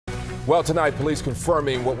Well, tonight, police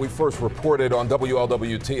confirming what we first reported on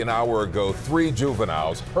WLWT an hour ago. 3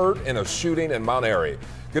 juveniles hurt in a shooting in Mount Airy.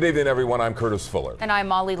 Good evening, everyone. I'm Curtis Fuller. And I'm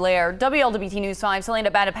Molly Laird. WLWT News 5's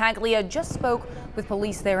Helena Battapaglia just spoke with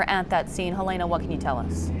police there at that scene. Helena, what can you tell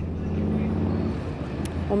us?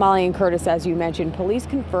 Well, Molly and Curtis, as you mentioned, police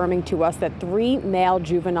confirming to us that 3 male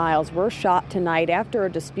juveniles were shot tonight after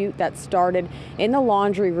a dispute that started in the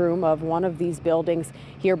laundry room of one of these buildings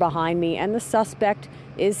here behind me, and the suspect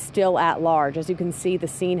is still at large. As you can see, the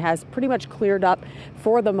scene has pretty much cleared up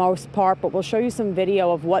for the most part, but we'll show you some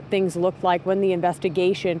video of what things looked like when the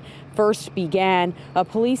investigation first began.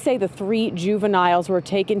 Police say the 3 juveniles were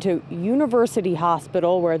taken to University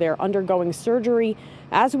Hospital where they're undergoing surgery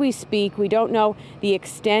as we speak. We don't know the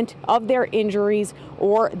extent of their injuries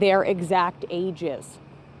or their exact ages.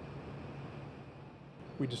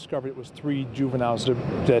 We discovered it was 3 juveniles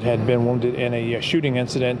that had been wounded in a shooting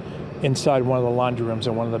incident inside one of the laundry rooms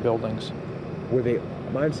in one of the buildings. Were they,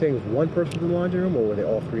 am I saying it was one person in the laundry room, or were they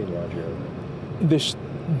all 3 in the laundry room?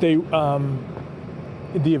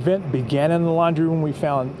 The event began in the laundry room. We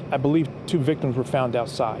found, I believe, 2 victims were found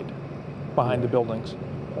outside behind the buildings.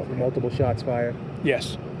 Multiple shots fired?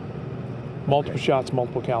 Yes. Multiple shots,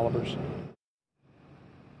 multiple calibers.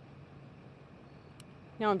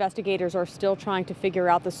 Now, investigators are still trying to figure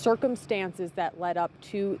out the circumstances that led up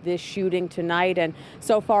to this shooting tonight. And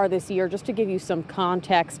so far this year, just to give you some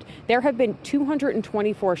context, there have been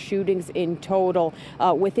 224 shootings in total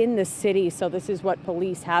within the city. So this is what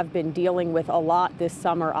police have been dealing with a lot this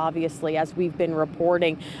summer, obviously, as we've been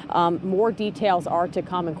reporting. More details are to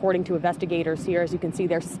come, according to investigators here. As you can see,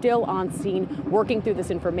 they're still on scene working through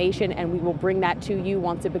this information, and we will bring that to you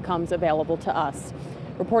once it becomes available to us.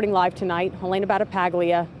 Reporting live tonight, Helena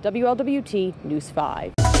Battapaglia, WLWT News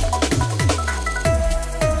 5.